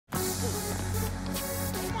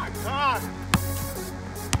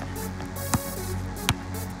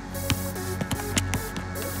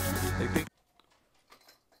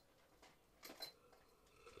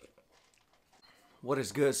What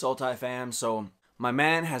is good, Sultai fam? So my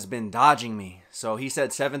man has been dodging me. So he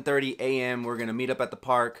said 7:30 a.m. we're gonna meet up at the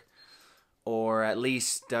park, or at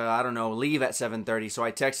least I don't know, leave at 7:30. So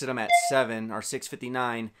I texted him at 7 or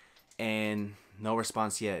 6:59, and no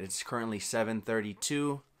response yet. It's currently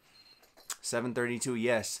 7:32. 7:32,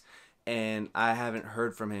 yes, and I haven't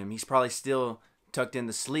heard from him. He's probably still tucked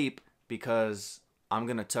into sleep because I'm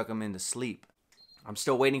gonna tuck him into sleep. I'm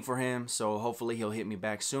still waiting for him, so hopefully he'll hit me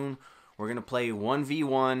back soon. We're going to play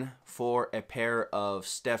 1v1 for a pair of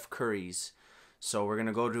Steph Currys. So we're going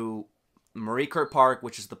to go to Marie Kerr Park,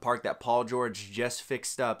 which is the park that Paul George just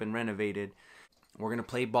fixed up and renovated. We're going to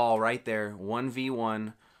play ball right there,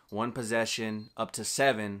 1v1, one possession, up to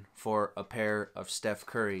 7 for a pair of Steph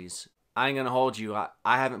Currys. I ain't going to hold you. I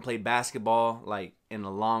haven't played basketball like in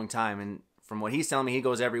a long time. And from what he's telling me, he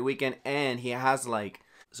goes every weekend. And he has like,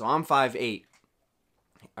 so I'm 5'8".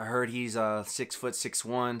 I heard he's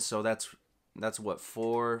 6'6'1", so that's what,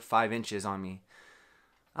 4 or 5 inches on me.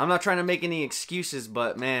 I'm not trying to make any excuses,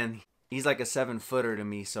 but man, he's like a 7-footer to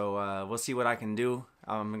me. So we'll see what I can do.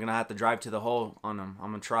 I'm gonna have to drive to the hole on him.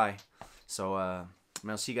 I'm gonna try. So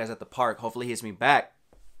I'll see you guys at the park. Hopefully he hits me back.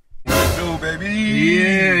 Let's go, baby.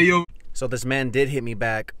 Yeah, yo. So this man did hit me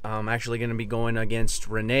back. I'm actually gonna be going against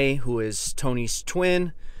Rene, who is Tony's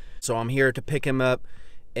twin. So I'm here to pick him up.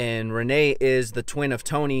 And Rene is the twin of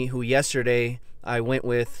Tony, who yesterday I went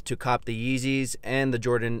with to cop the Yeezys and the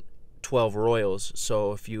Jordan 12 Royals.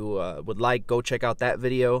 So if you would like, go check out that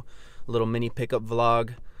video, a little mini pickup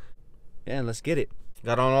vlog. Yeah, let's get it.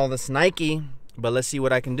 Got on all this Nike, but let's see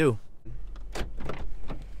what I can do.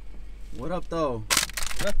 What up, though?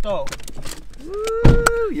 What up, though?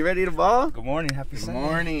 Woo! You ready to ball? Good morning. Happy Sunday. Good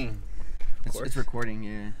morning. It's recording,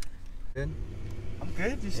 yeah. Good? I'm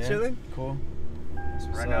good. Just chilling. Cool.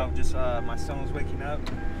 Right now, just my son was waking up.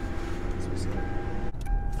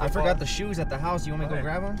 I forgot the shoes at the house. You want me to go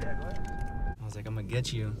grab them? Yeah, go ahead. I was like, I'm gonna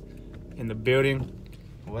get you. In the building.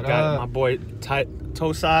 What Got up? my boy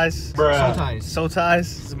toe size. Bruh. Soul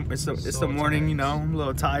ties. It's the morning, you know. I'm a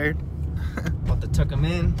little tired. About to tuck him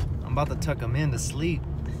in. I'm about to tuck him in to sleep.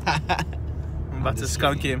 I'm about to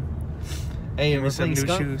skunk him. Hey, Give me we're some playing new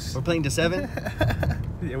skunk. shoes. We're playing to 7.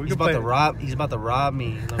 Yeah, we He's can about play. to rob. He's about to rob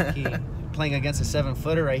me. Low key. Playing against a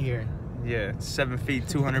 7-footer right here. Yeah, 7 feet,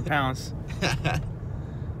 200 pounds.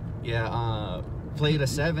 Yeah. Play to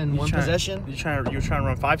 7, one possession. You trying to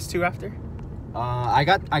run 5s too after?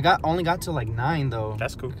 I only got to like 9 though.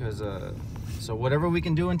 That's cool. Because so whatever we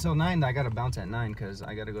can do until 9, I gotta bounce at 9 because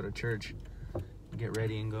I gotta go to church, get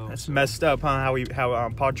ready and go. That's messed up, huh? How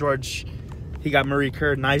Paul George, he got Marie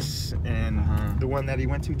Kerr nice, and the one that he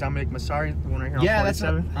went to, Dominic Massari, the one right here on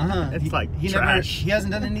 47. That's It's like he trash. He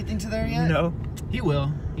hasn't done anything to there yet. No. He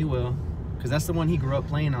will. Because that's the one he grew up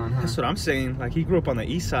playing on, huh? That's what I'm saying. Like, he grew up on the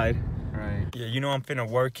east side. Right. Yeah, you know I'm finna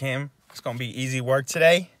work him. It's gonna be easy work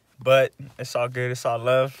today, but it's all good. It's all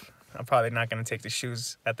love. I'm probably not gonna take the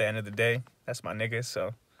shoes at the end of the day. That's my nigga,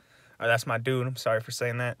 so, or that's my dude. I'm sorry for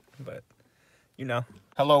saying that, but you know.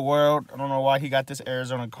 Hello world. I don't know why he got this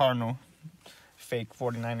Arizona Cardinal. Fake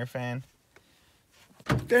 49er fan.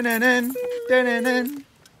 Dun-dun-dun, dun-dun-dun.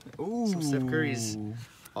 Ooh. Some Steph Currys,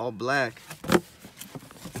 all black.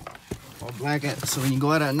 All black. So when you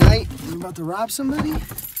go out at night, you're about to rob somebody. All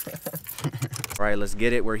right, let's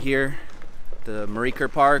get it. We're here, the Marie Kerr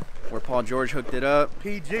Park, where Paul George hooked it up.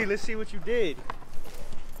 PG, let's see what you did.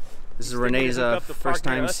 This is Rene's first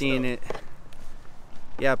time seeing it.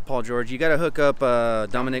 Yeah, Paul George, you gotta hook up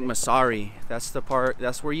Dominic Massari. That's the part.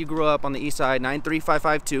 That's where you grew up on the east side.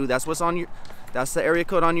 93552. That's what's on your. That's the area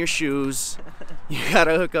code on your shoes. You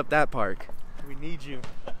gotta hook up that park. We need you.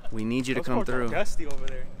 We need you to come through. It's dusty over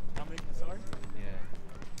there. Dominic Massari? Yeah.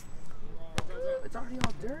 It's already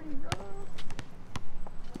all dirty, bro.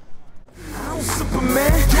 I'm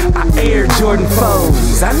Superman. I Air Jordan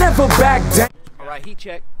 4s. I never back down. All right, heat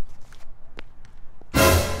check.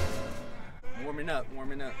 Warming up.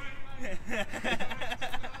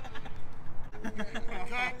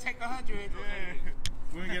 Take 100.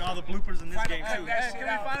 We're gonna get all the bloopers in this game too. Can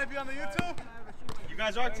we finally be on the YouTube? You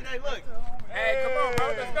guys are today. Look. Hey, come on, bro.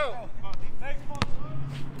 Let's go.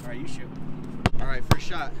 All right, you shoot. All right, first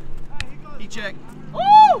shot. Heat check.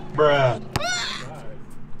 Woo! Bruh.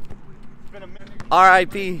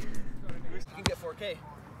 R.I.P. You can get 4K.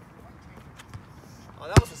 Oh,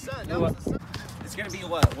 that was the sun. That was the sun. It's gonna be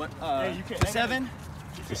what? Hey, you can't, 7?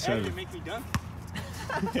 To 7. You make me dunk?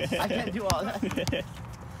 I can't do all that.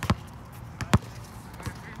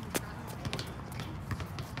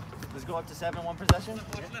 Let's go up to 7, one possession. So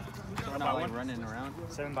we're not like running around.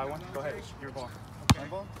 7 by 1. Go ahead. Your ball. Okay.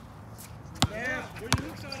 Ball?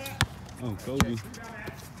 Oh, Kobe.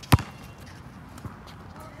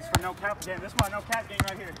 no cap game. This is my no cap game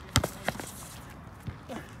right here.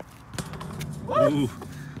 Ooh,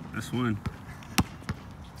 that's one.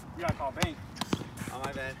 You gotta call bank. Oh,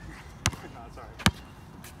 my bad. No, it's alright.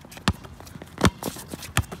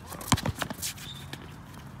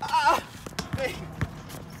 Hey,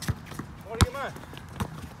 What do you mind?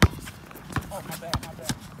 Oh, my bad, my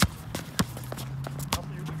bad. Help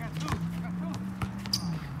you. I got two.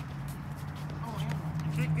 Oh,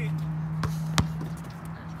 yeah. Kick it.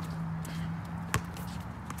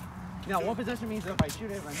 Now, one possession means that if I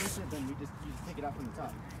shoot it, if I miss it, then you just pick it up from the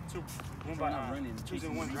top. Two. One So by we're not running, twos and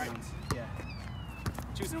chasing ones, right? rebounds. Yeah.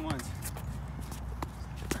 Twos and ones.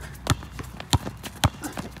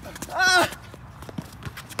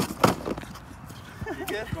 you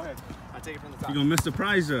good? Go ahead. I'll take it from the top. You're gonna mess the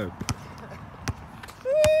prize up.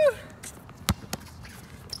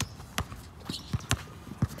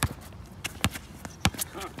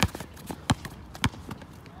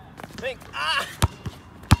 Think. Ah!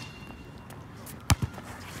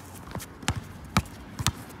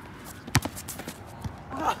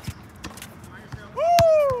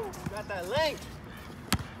 Woo! Got that length.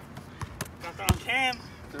 Got that on cam.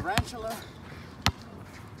 Tarantula.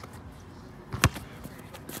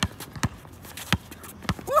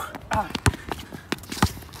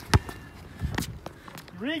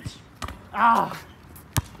 Reach. Ah.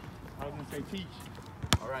 I was gonna say teach.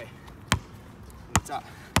 All right. From the top.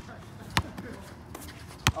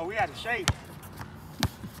 Oh, we had a shape.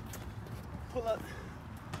 Pull up.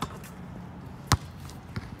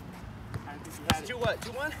 I think you had it. 2-1?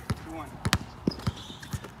 2-1.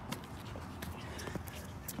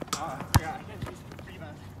 Oh, I forgot. I can't use the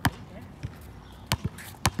rebound.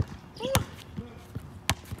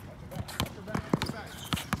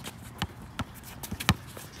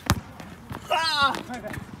 Ah!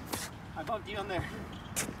 I bumped you on there.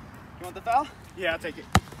 You want the foul? Yeah, I'll take it.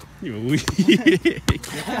 You're weak.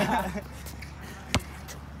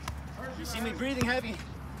 You see me breathing heavy.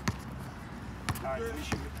 All right, let me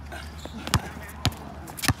shoot it.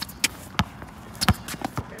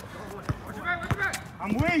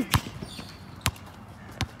 I'm weak.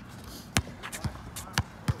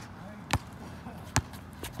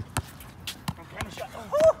 Okay, shot.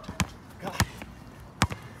 Oh. God.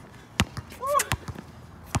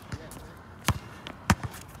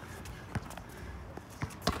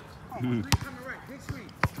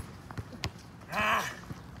 Ah.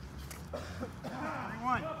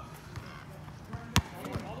 3-1.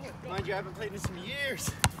 Mind you, I haven't played this in years.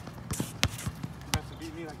 You have to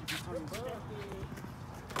beat me like you beat Tony.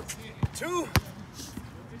 2.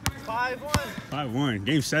 5-1. 5-1.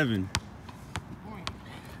 Game 7.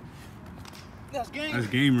 That's game. That's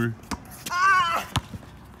gamer. Ah!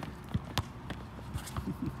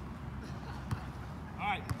 All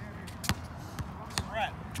right. That's a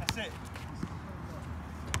wrap. That's it.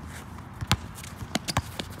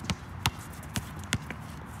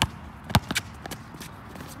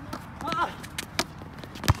 Ah!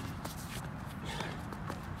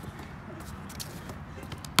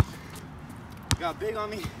 Got big on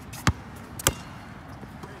me.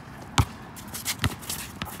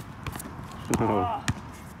 Oh.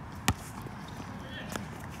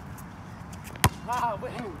 Ah,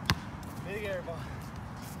 wait. Big air ball.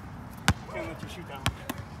 Can't let you shoot that one.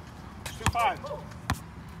 2-5.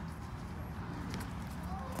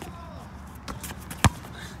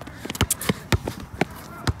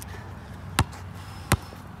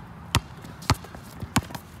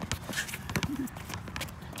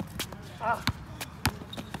 Ah.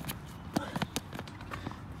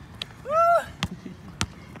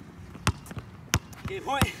 Game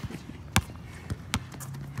point.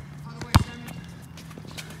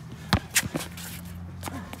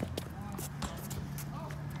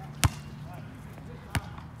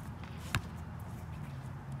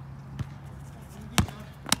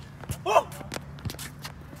 Oh!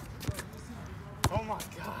 Oh my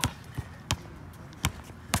God.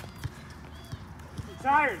 I'm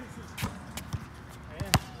tired.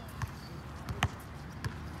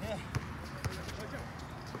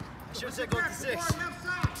 I should have said go to 6.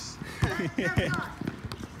 Hey,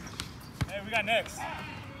 we got next.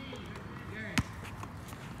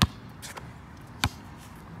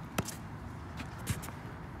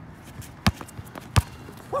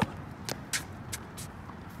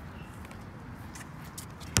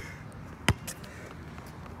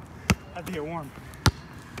 Had to get warm.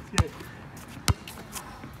 Get it.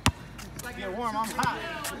 Get warm, I'm hot.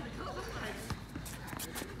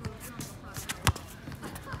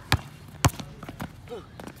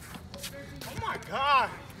 Oh my God.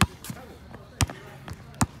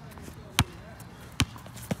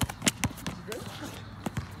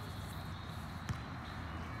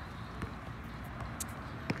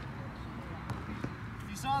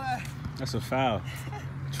 That's a foul.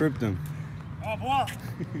 Tripped him. Oh, boy.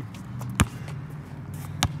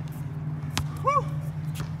 Woo.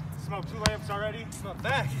 Smoked 2 layups already. Smoked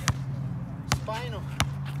back. Spinal.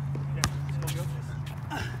 Yeah, smoke up.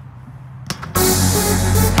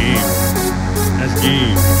 Game. That's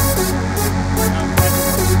game.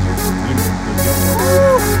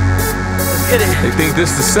 Let's get it. They think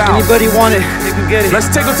this the South. Anybody want it, they can get it. Let's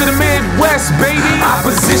take them to the Midwest, baby.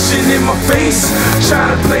 Opposition in my face,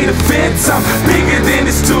 trying to play the fence. I'm bigger than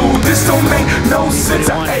this dude. This don't make no sense.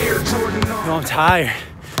 I Air Jordan. No, I'm tired.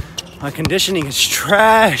 My conditioning is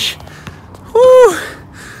trash. Woo!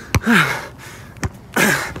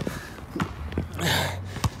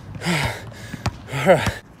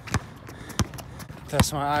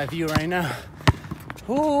 That's my eye view right now.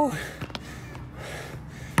 Woo!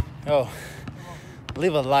 Yo,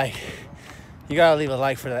 leave a like. You gotta leave a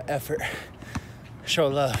like for that effort. Show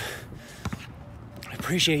love. I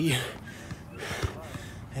appreciate you.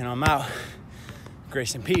 And I'm out.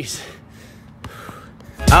 Grace and peace.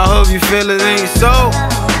 I hope you feel it in your soul.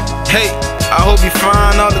 Hey, I hope you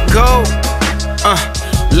find all the gold.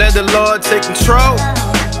 Let the Lord take control.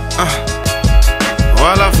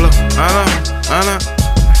 While I flow, I know,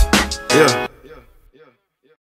 yeah.